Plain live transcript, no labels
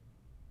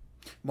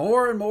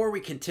More and more, we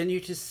continue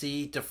to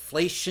see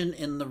deflation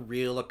in the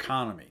real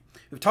economy.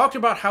 We've talked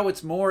about how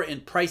it's more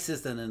in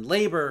prices than in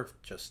labor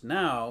just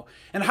now,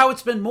 and how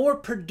it's been more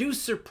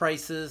producer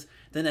prices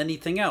than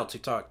anything else. We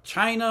talked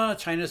China.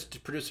 China's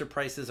producer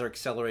prices are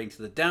accelerating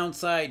to the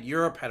downside.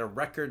 Europe had a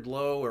record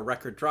low or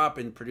record drop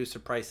in producer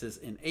prices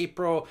in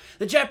April.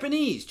 The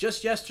Japanese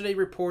just yesterday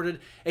reported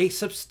a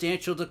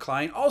substantial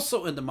decline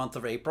also in the month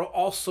of April,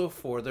 also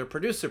for their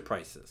producer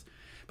prices.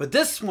 But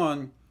this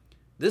one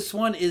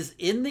is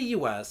in the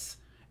US,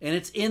 and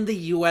it's in the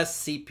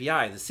US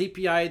CPI, the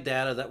CPI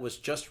data that was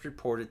just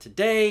reported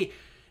today.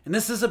 And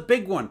this is a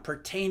big one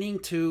pertaining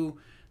to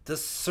the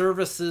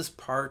services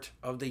part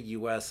of the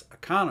US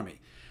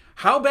economy.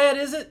 How bad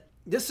is it?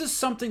 This is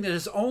something that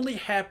has only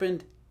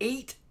happened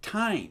 8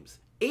 times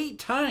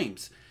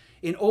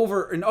in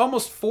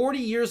almost 40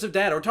 years of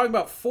data. We're talking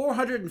about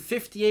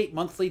 458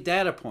 monthly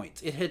data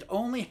points. It had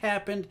only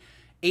happened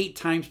 8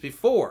 times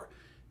before.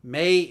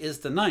 May is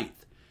the 9th.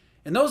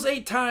 And those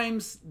 8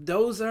 times,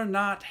 those are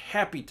not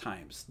happy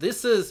times.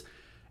 This is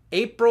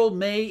April,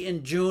 May,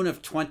 and June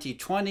of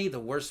 2020, the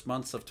worst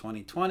months of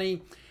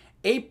 2020.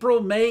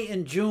 April, May,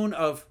 and June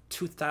of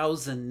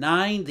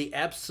 2009, the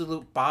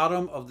absolute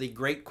bottom of the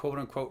great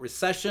quote-unquote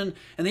recession.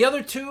 And the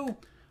other two,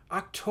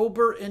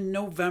 October and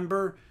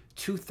November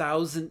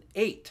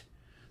 2008.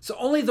 So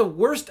only the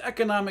worst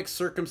economic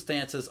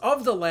circumstances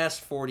of the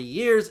last 40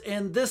 years,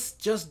 and this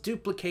just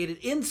duplicated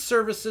in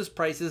services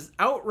prices,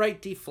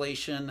 outright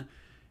deflation.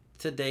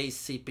 Today's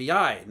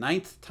CPI,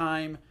 9th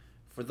time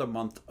for the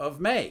month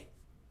of May.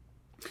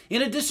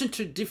 In addition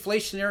to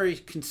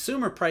deflationary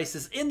consumer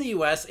prices in the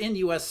US and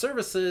US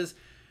services,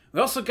 we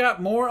also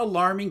got more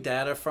alarming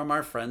data from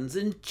our friends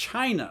in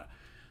China.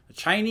 The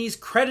Chinese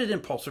credit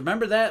impulse,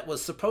 remember that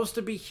was supposed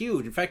to be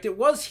huge. In fact, it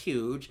was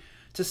huge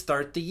to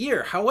start the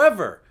year.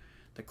 However,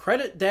 the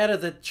credit data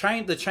that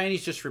the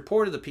Chinese just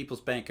reported, the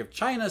People's Bank of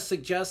China,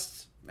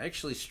 suggests,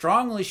 actually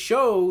strongly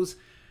shows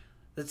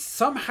that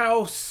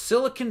somehow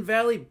Silicon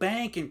Valley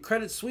Bank and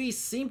Credit Suisse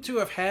seem to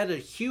have had a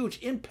huge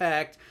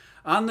impact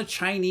on the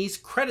Chinese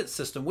credit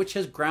system, which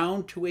has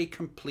ground to a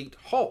complete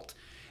halt.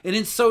 And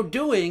in so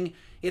doing,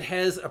 it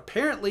has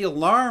apparently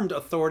alarmed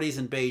authorities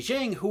in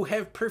Beijing, who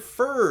have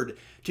preferred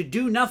to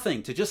do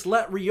nothing, to just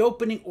let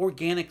reopening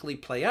organically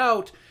play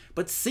out.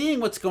 But seeing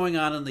what's going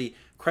on in the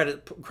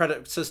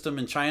credit system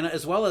in China,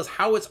 as well as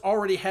how it's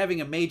already having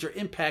a major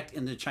impact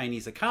in the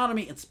Chinese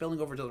economy and spilling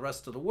over to the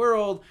rest of the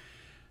world,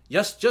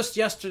 just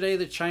yesterday,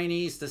 the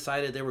Chinese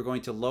decided they were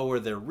going to lower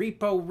their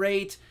repo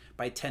rate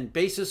by 10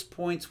 basis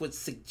points, which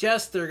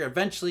suggests they're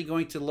eventually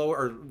going to lower,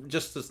 or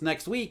just this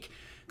next week,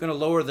 going to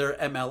lower their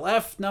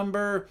MLF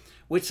number,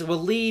 which will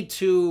lead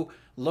to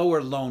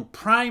lower loan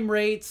prime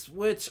rates,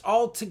 which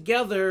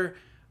altogether,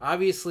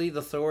 obviously, the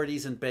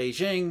authorities in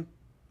Beijing,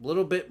 a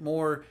little bit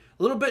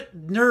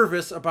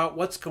nervous about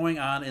what's going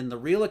on in the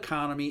real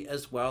economy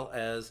as well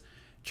as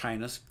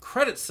China's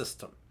credit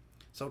system.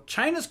 So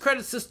China's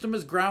credit system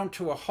is ground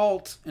to a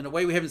halt in a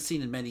way we haven't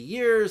seen in many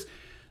years.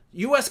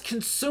 U.S.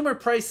 consumer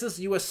prices,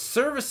 U.S.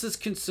 services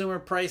consumer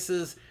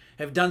prices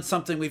have done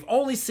something we've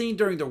only seen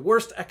during the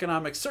worst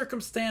economic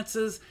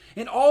circumstances.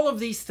 And all of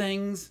these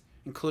things,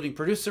 including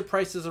producer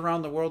prices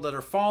around the world that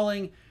are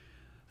falling,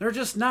 they're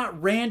just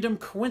not random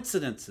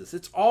coincidences.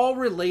 It's all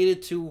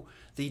related to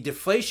the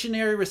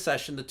deflationary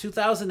recession, the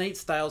 2008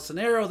 style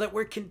scenario that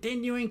we're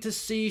continuing to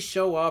see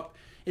show up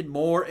in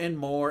more and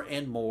more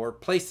and more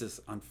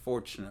places,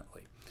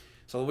 unfortunately.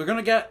 So we're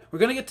gonna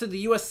get to the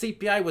US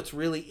CPI, what's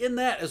really in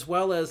that, as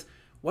well as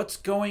what's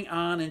going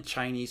on in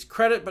Chinese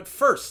credit. But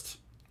first,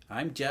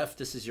 I'm Jeff.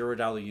 This is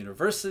Eurodollar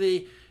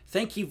University.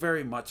 Thank you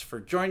very much for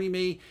joining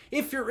me.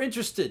 If you're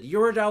interested,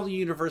 Eurodollar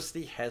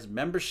University has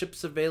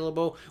memberships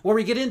available where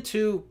we get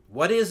into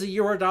what is a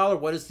Eurodollar,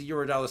 what is the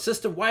Eurodollar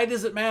system, why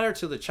does it matter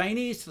to the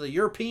Chinese, to the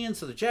Europeans,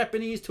 to the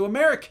Japanese, to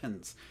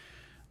Americans.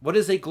 What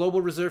is a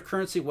global reserve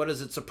currency? What is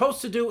it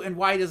supposed to do? And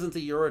why doesn't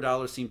the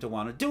Eurodollar seem to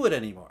want to do it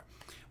anymore?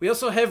 We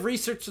also have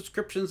research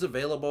subscriptions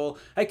available.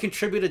 I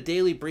contribute a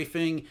daily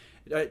briefing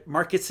at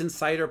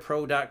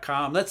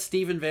marketsinsiderpro.com. That's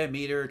Stephen Van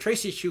Meter,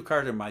 Tracy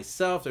Schuchart, and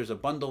myself. There's a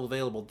bundle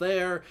available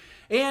there.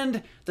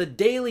 And the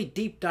daily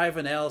deep dive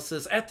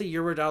analysis at the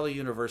Eurodollar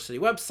University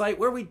website,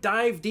 where we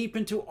dive deep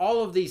into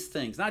all of these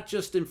things, not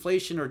just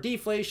inflation or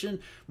deflation,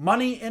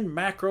 money and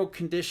macro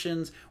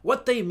conditions,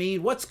 what they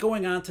mean, what's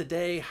going on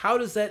today, how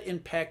does that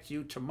impact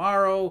you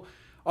tomorrow.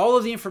 All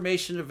of the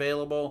information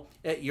available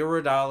at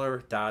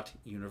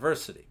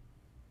eurodollar.university.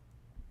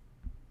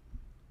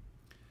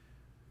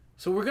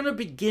 So we're going to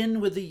begin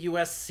with the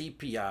US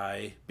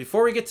CPI.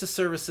 Before we get to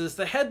services,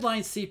 the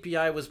headline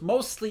CPI was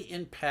mostly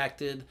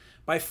impacted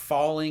by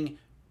falling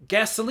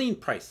gasoline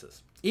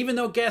prices. Even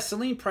though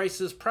gasoline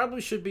prices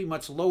probably should be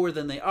much lower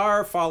than they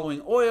are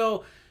following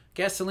oil,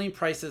 gasoline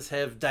prices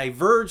have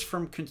diverged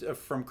from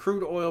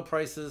crude oil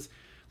prices,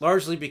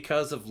 largely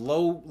because of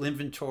low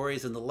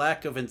inventories and the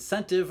lack of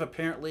incentive,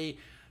 apparently,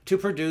 to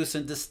produce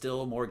and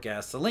distill more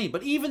gasoline.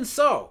 But even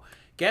so,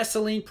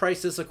 gasoline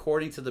prices,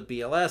 according to the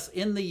BLS,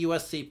 in the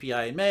US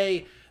CPI in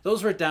May,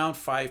 those were down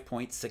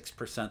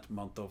 5.6%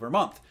 month over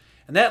month.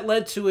 And that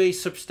led to a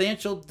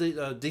substantial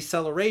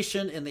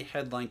deceleration in the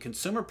headline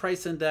consumer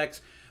price index,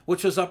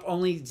 which was up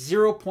only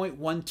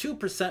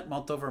 0.12%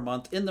 month over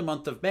month in the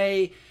month of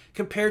May,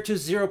 compared to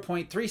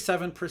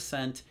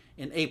 0.37%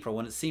 in April,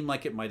 when it seemed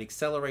like it might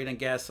accelerate on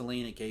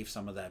gasoline. It gave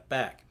some of that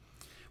back.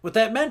 What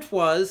that meant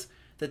was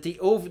that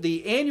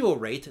the annual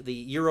rate, the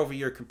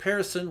year-over-year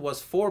comparison,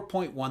 was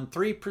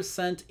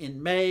 4.13%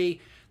 in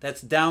May.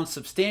 That's down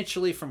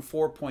substantially from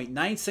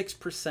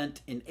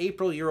 4.96% in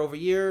April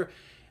year-over-year.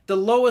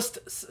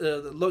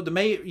 The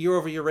May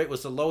year-over-year rate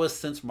was the lowest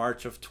since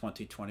March of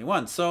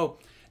 2021. So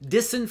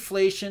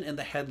disinflation in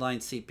the headline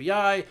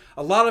CPI,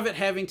 a lot of it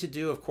having to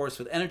do, of course,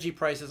 with energy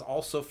prices,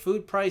 also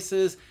food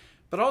prices,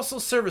 but also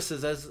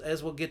services,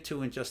 as we'll get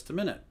to in just a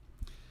minute.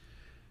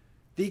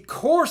 The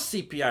core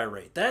CPI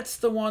rate, that's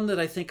the one that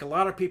I think a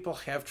lot of people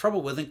have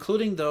trouble with,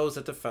 including those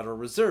at the Federal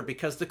Reserve,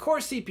 because the core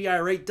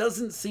CPI rate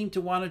doesn't seem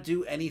to want to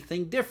do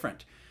anything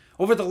different.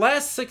 Over the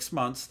last 6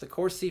 months, the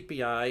core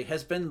CPI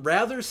has been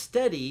rather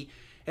steady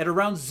at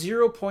around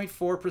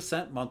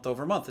 0.4% month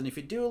over month. And if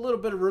you do a little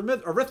bit of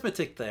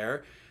arithmetic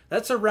there,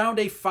 that's around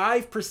a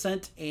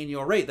 5%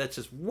 annual rate. That's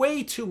just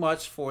way too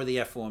much for the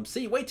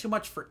FOMC, way too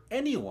much for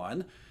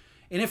anyone.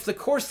 And if the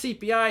core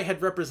CPI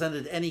had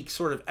represented any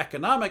sort of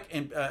economic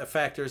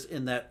factors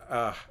in that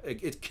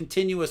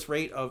continuous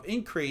rate of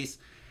increase,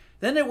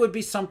 then it would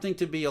be something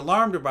to be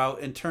alarmed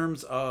about in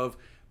terms of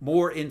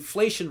more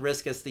inflation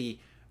risk, as the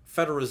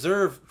Federal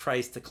Reserve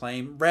tries to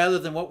claim, rather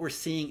than what we're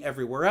seeing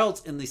everywhere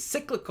else in the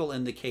cyclical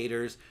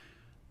indicators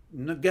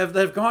that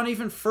have gone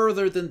even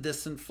further than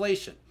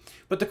disinflation.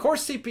 But the core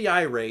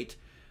CPI rate,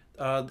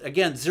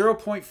 again,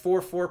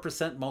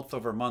 0.44% month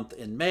over month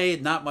in May,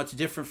 not much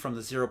different from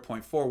the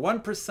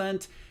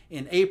 0.41%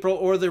 in April,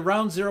 or the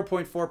around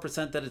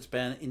 0.4% that it's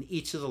been in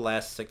each of the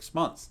last 6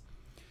 months.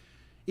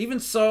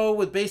 Even so,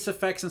 with base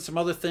effects and some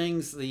other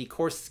things, the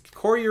core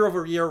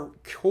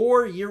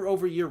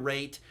year-over-year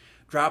rate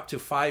dropped to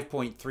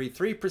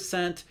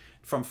 5.33%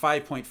 from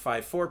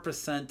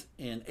 5.54%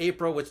 in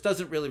April, which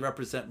doesn't really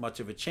represent much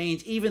of a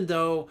change, even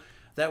though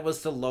that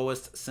was the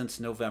lowest since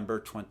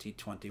November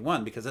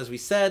 2021. Because as we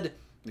said,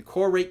 the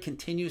core rate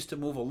continues to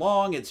move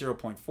along at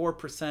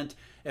 0.4%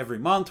 every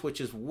month,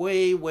 which is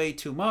way, way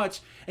too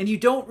much. And you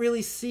don't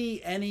really see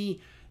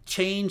any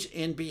change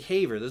in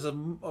behavior. There's a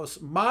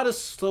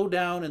modest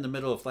slowdown in the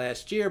middle of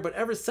last year, but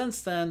ever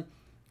since then,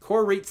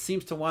 core rate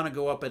seems to want to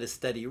go up at a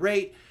steady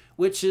rate,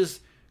 which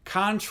is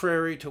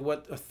contrary to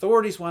what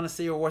authorities want to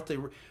see, or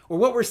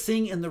what we're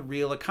seeing in the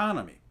real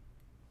economy.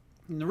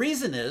 And the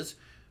reason is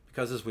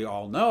because, as we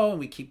all know and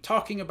we keep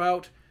talking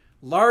about,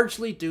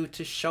 largely due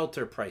to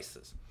shelter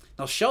prices.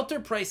 Now,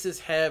 shelter prices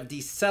have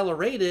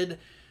decelerated,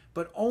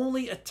 but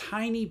only a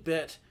tiny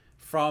bit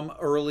from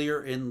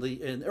earlier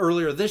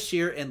this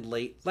year and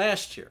late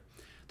last year.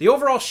 The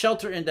overall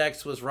shelter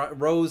index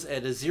rose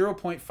at a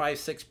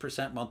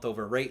 0.56% month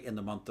over rate in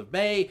the month of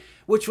May,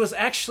 which was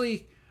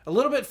actually a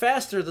little bit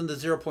faster than the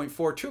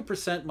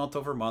 0.42% month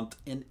over month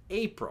in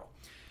April.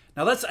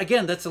 Now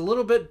that's a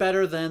little bit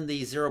better than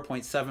the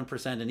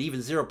 0.7% and even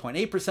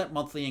 0.8%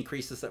 monthly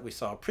increases that we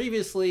saw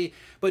previously,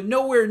 but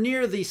nowhere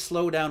near the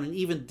slowdown and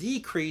even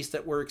decrease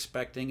that we're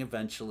expecting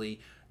eventually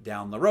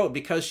down the road,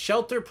 because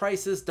shelter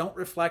prices don't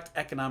reflect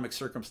economic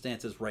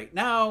circumstances right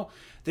now.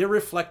 They're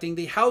reflecting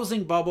the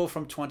housing bubble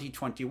from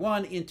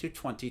 2021 into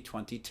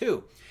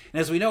 2022. And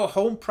as we know,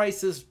 home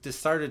prices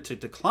started to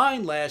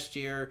decline last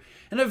year,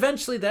 and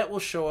eventually that will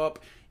show up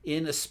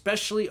in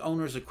especially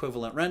owner's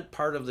equivalent rent,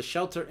 part of the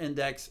shelter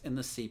index in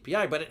the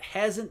CPI, but it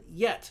hasn't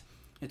yet.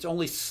 It's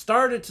only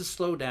started to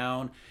slow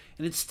down,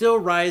 and it's still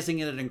rising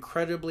at an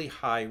incredibly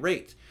high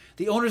rate.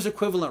 The owner's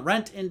equivalent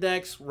rent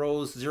index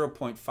rose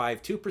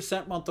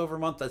 0.52% month over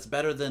month. That's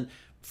better than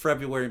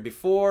February and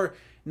before.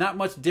 Not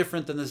much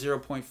different than the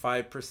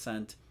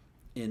 0.5%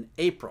 in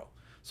April.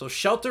 So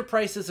shelter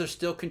prices are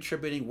still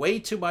contributing way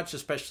too much,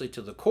 especially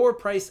to the core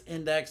price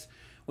index,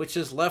 which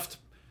has left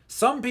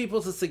some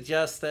people to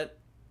suggest that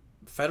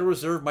the Federal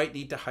Reserve might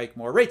need to hike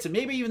more rates. And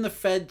maybe even the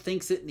Fed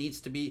thinks it needs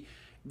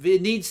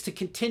to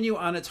continue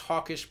on its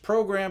hawkish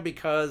program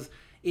because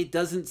it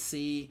doesn't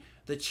see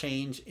the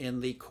change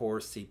in the core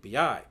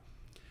CPI.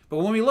 But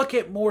when we look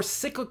at more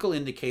cyclical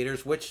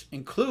indicators, which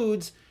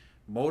includes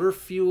motor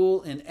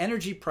fuel and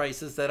energy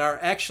prices that are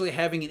actually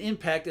having an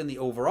impact in the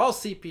overall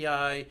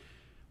CPI,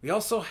 we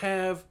also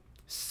have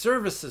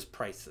services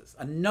prices,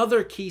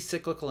 another key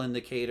cyclical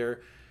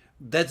indicator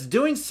that's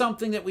doing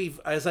something that we've,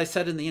 as I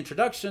said in the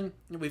introduction,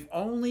 we've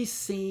only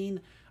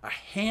seen a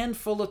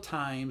handful of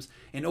times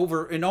in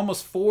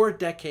almost 4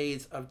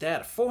 decades of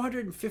data,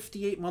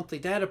 458 monthly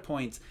data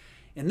points.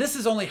 And this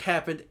has only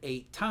happened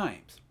 8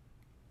 times.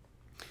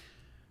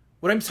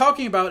 What I'm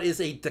talking about is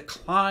a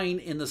decline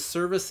in the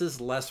services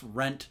less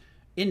rent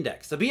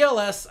index. The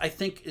BLS, I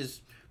think,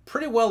 is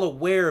pretty well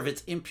aware of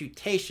its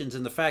imputations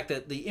and the fact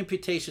that the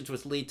imputations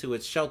which lead to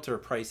its shelter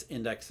price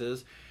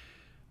indexes,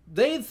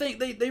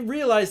 they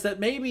realize that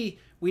maybe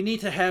we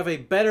need to have a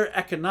better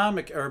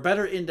economic or a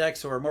better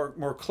index or a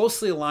more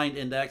closely aligned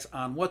index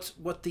on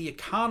what the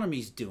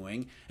economy's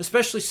doing,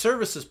 especially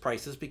services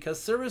prices,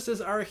 because services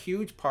are a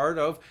huge part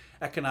of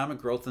economic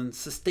growth and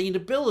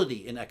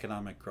sustainability in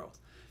economic growth.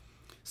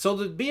 So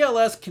the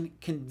BLS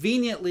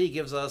conveniently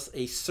gives us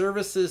a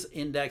services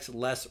index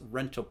less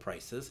rental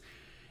prices.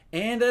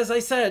 And as I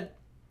said,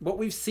 what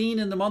we've seen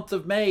in the month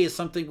of May is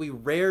something we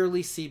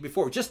rarely see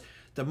before. Just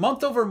the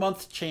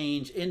month-over-month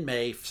change in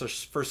May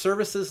for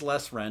services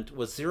less rent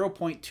was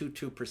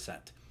 0.22%.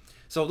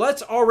 So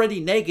that's already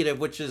negative,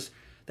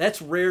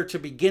 that's rare to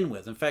begin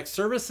with. In fact,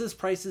 services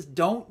prices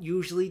don't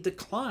usually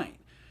decline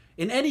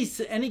in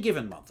any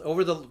given month.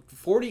 Over the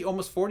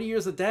almost 40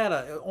 years of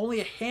data, only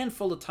a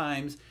handful of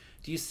times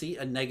do you see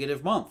a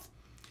negative month.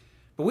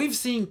 But we've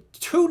seen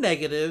two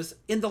negatives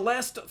in the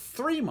last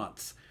 3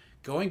 months.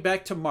 Going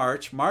back to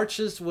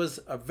March's was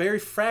a very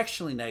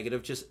fractionally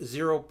negative, just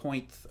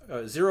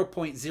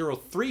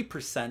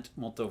 0.03%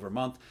 month over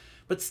month.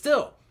 But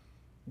still,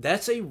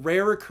 that's a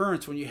rare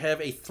occurrence when you have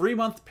a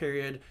 3-month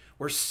period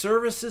where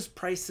services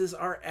prices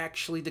are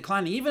actually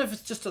declining. Even if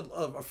it's just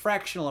a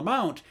fractional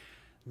amount,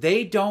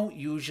 they don't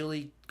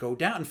usually go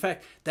down. In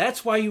fact,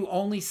 that's why you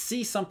only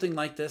see something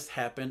like this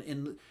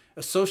happen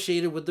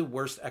associated with the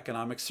worst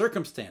economic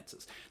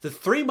circumstances. The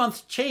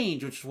 3-month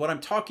change, which is what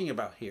I'm talking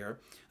about here,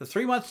 the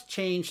 3-month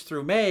change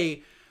through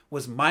May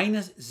was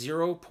minus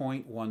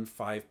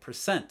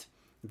 0.15%.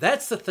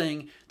 That's the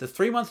thing. The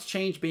 3-month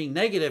change being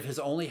negative has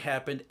only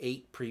happened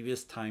 8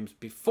 previous times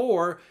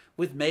before,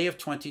 with May of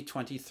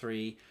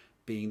 2023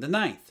 being the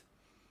 9th.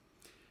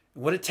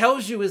 What it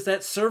tells you is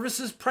that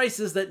services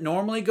prices that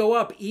normally go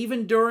up,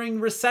 even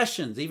during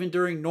recessions, even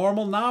during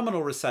normal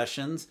nominal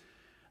recessions,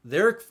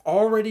 they're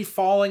already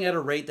falling at a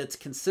rate that's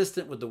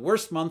consistent with the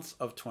worst months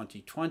of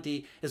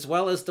 2020, as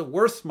well as the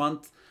worst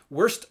months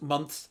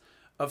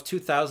of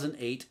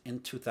 2008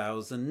 and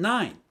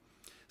 2009.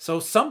 So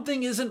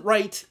something isn't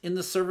right in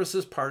the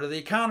services part of the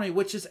economy,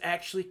 which is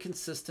actually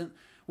consistent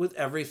with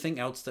everything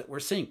else that we're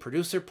seeing.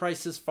 Producer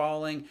prices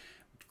falling,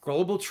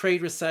 global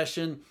trade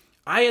recession,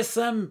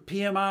 ISM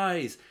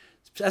PMIs,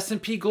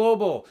 S&P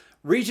Global,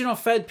 regional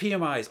Fed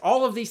PMIs,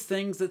 all of these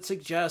things that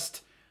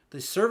suggest the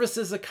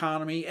services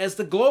economy as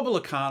the global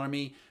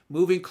economy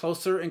moving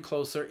closer and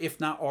closer, if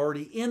not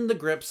already in the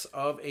grips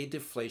of a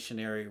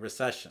deflationary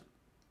recession.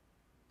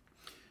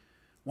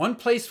 One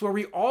place where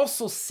we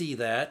also see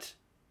that,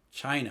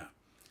 China.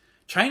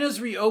 China's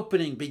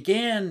reopening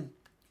began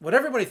what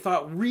everybody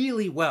thought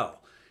really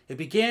well. It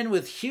began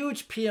with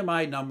huge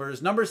PMI numbers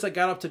that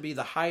got up to be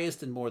the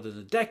highest in more than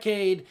a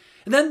decade.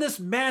 And then this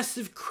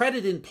massive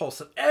credit impulse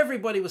that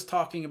everybody was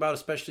talking about,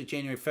 especially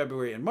January,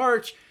 February, and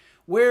March,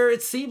 where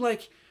it seemed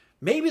like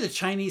maybe the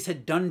Chinese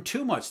had done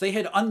too much. They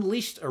had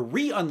unleashed or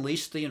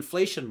re-unleashed the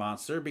inflation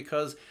monster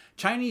because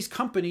Chinese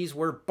companies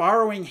were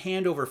borrowing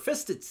hand over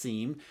fist, it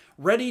seemed,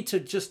 ready to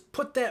just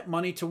put that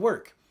money to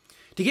work.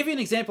 To give you an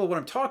example of what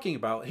I'm talking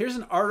about, here's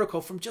an article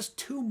from just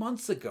 2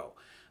 months ago,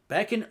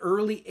 back in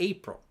early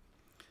April.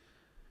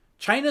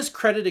 China's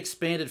credit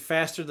expanded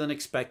faster than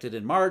expected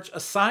in March, a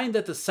sign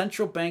that the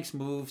central bank's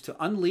move to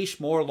unleash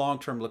more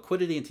long-term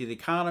liquidity into the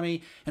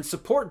economy and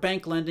support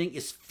bank lending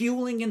is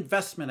fueling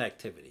investment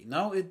activity.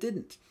 No, it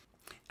didn't.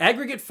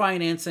 Aggregate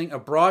financing, a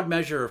broad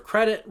measure of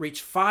credit,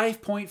 reached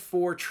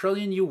 5.4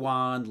 trillion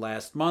yuan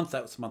last month.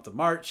 That was the month of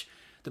March.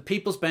 The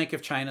People's Bank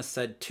of China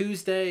said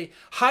Tuesday,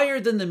 higher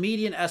than the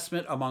median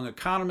estimate among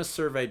economists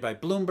surveyed by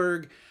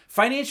Bloomberg.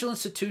 Financial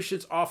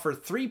institutions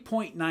offered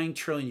 3.9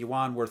 trillion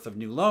yuan worth of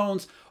new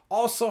loans,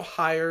 also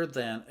higher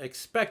than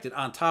expected.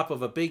 On top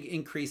of a big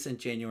increase in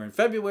January and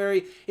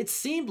February, it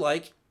seemed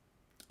like,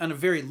 on a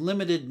very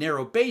limited,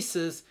 narrow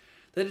basis,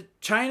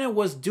 that China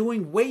was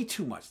doing way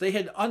too much. They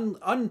had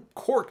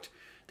uncorked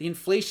the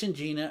inflation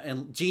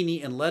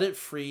genie and let it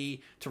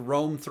free to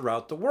roam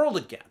throughout the world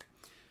again.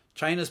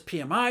 China's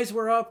PMIs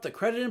were up, the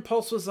credit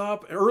impulse was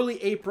up.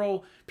 Early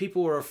April,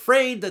 people were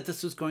afraid that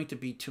this was going to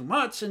be too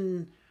much,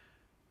 and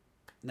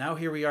now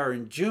here we are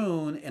in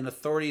June, and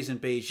authorities in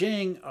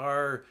Beijing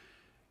are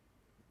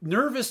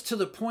nervous to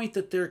the point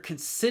that they're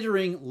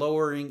considering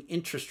lowering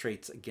interest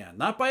rates again.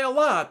 Not by a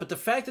lot, but the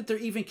fact that they're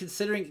even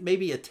considering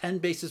maybe a 10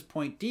 basis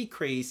point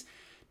decrease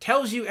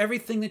tells you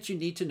everything that you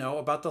need to know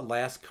about the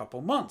last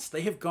couple months.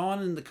 They have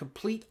gone in the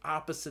complete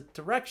opposite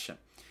direction.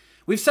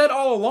 We've said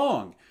all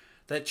along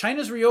that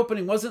China's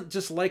reopening wasn't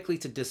just likely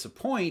to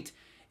disappoint,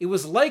 it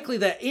was likely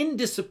that in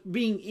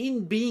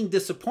being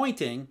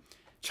disappointing,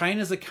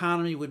 China's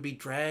economy would be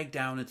dragged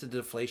down into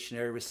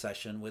deflationary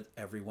recession with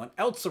everyone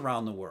else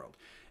around the world.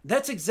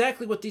 That's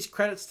exactly what these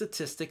credit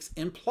statistics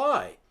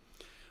imply.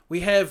 We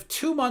have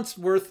 2 months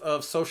worth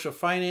of social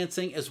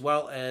financing as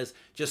well as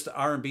just the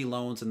RMB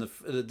loans and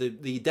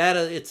the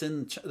data. It's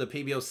in the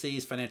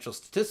PBOC's financial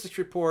statistics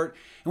report.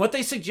 And what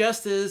they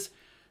suggest is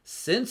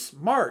since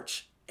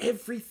March,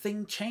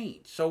 everything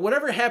changed. So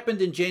whatever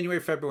happened in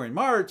January, February, and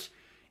March,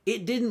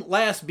 it didn't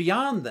last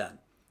beyond then.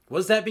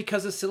 Was that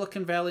because of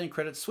Silicon Valley and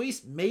Credit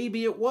Suisse?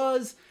 Maybe it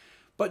was.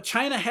 But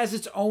China has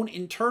its own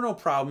internal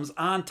problems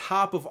on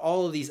top of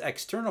all of these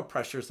external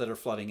pressures that are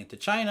flooding into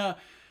China,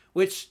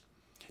 which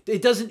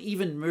it doesn't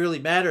even really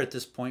matter at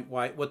this point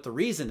what the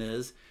reason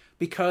is,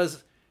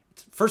 because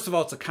first of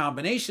all, it's a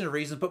combination of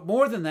reasons, but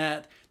more than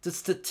that, the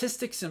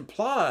statistics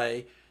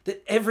imply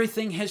that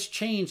everything has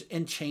changed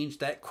and changed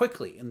that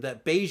quickly, and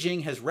that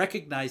Beijing has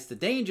recognized the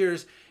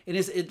dangers and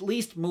is at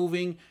least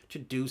moving to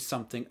do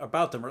something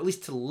about them, or at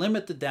least to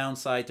limit the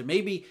downside, to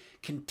maybe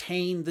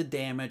contain the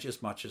damage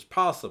as much as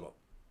possible.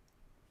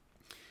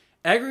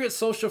 Aggregate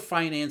social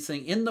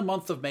financing in the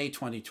month of May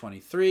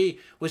 2023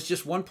 was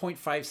just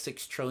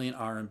 1.56 trillion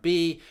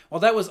RMB, while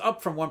that was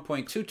up from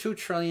 1.22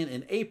 trillion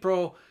in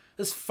April.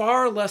 Is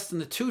far less than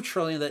the 2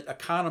 trillion that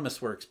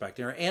economists were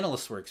expecting, or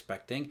analysts were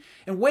expecting,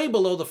 and way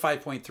below the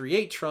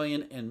 5.38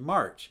 trillion in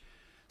March.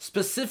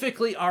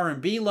 Specifically,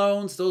 RMB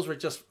loans, those were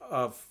just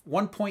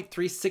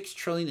 1.36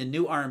 trillion in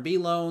new RMB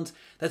loans.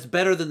 That's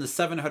better than the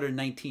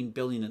 719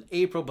 billion in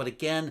April, but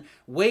again,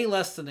 way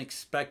less than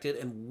expected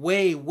and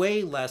way,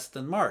 way less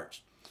than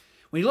March.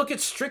 When you look at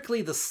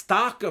strictly the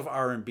stock of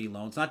RMB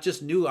loans, not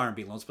just new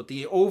RMB loans, but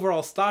the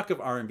overall stock of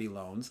RMB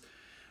loans,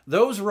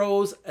 those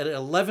rose at an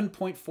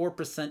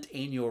 11.4%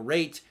 annual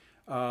rate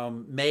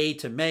May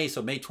to May,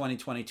 so May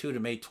 2022 to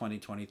May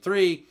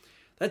 2023.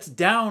 That's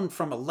down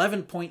from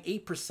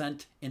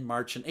 11.8% in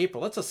March and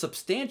April. That's a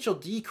substantial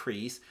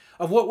decrease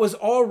of what was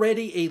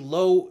already a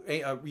low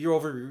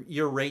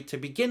year-over-year rate to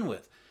begin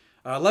with.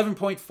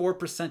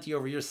 11.4%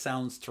 year-over-year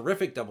sounds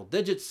terrific, double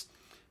digits,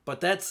 but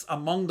that's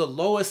among the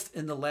lowest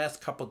in the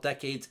last couple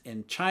decades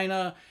in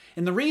China.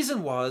 And the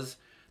reason was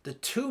the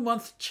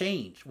 2-month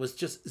change was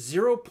just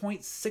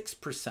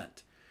 0.6%.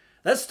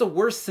 That's the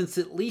worst since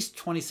at least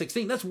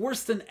 2016. That's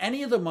worse than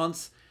any of the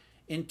months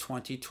in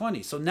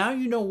 2020. So now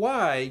you know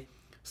why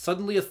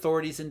suddenly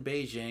authorities in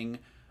Beijing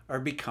are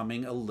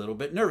becoming a little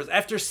bit nervous.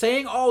 After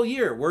saying all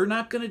year, we're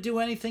not going to do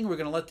anything, we're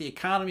going to let the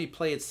economy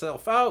play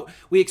itself out,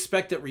 we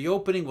expect that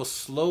reopening will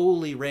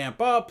slowly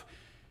ramp up.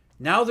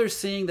 Now they're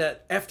seeing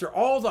that after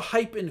all the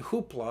hype and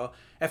hoopla,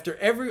 after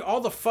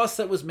all the fuss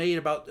that was made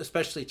about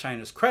especially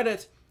China's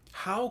credit,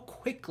 how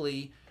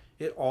quickly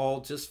it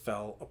all just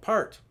fell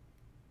apart.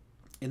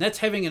 And that's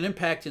having an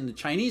impact in the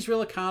Chinese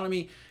real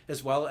economy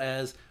as well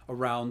as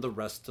around the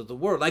rest of the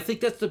world. I think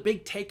that's the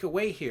big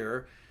takeaway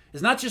here,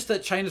 is not just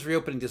that China's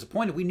reopening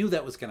disappointed, we knew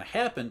that was going to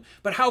happen,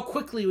 but how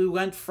quickly we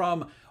went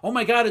from, oh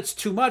my God, it's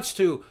too much,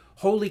 to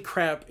holy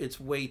crap, it's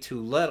way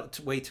too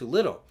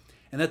little.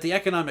 And that the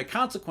economic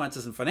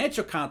consequences and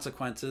financial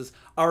consequences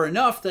are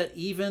enough that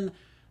even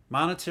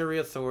monetary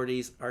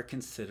authorities are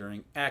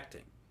considering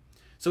acting.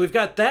 So we've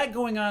got that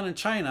going on in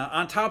China,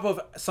 on top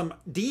of some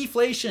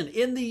deflation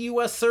in the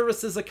US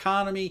services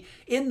economy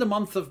in the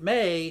month of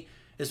May,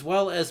 as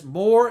well as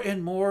more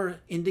and more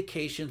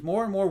indications,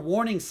 more and more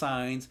warning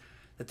signs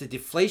that the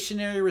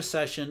deflationary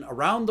recession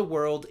around the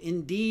world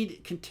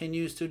indeed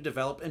continues to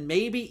develop and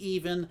maybe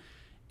even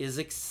is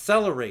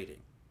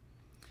accelerating.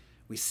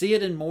 We see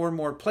it in more and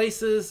more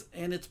places,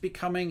 and it's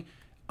becoming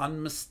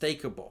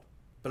unmistakable.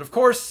 But of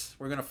course,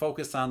 we're going to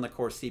focus on the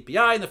core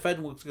CPI, and the Fed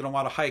is going to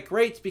want to hike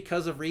rates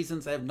because of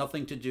reasons that have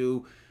nothing to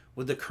do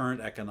with the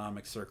current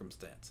economic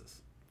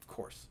circumstances, of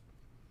course.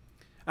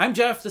 I'm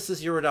Jeff. This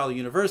is Eurodollar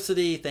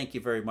University. Thank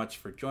you very much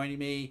for joining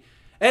me.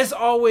 As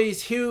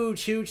always,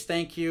 huge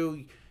thank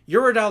you.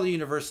 Eurodollar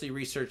University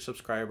research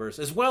subscribers,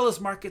 as well as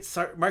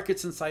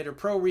Markets Insider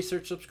Pro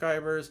research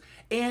subscribers,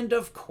 and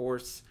of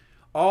course,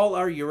 all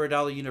our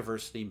Eurodollar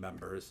University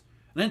members.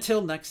 And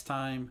until next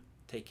time,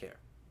 take care.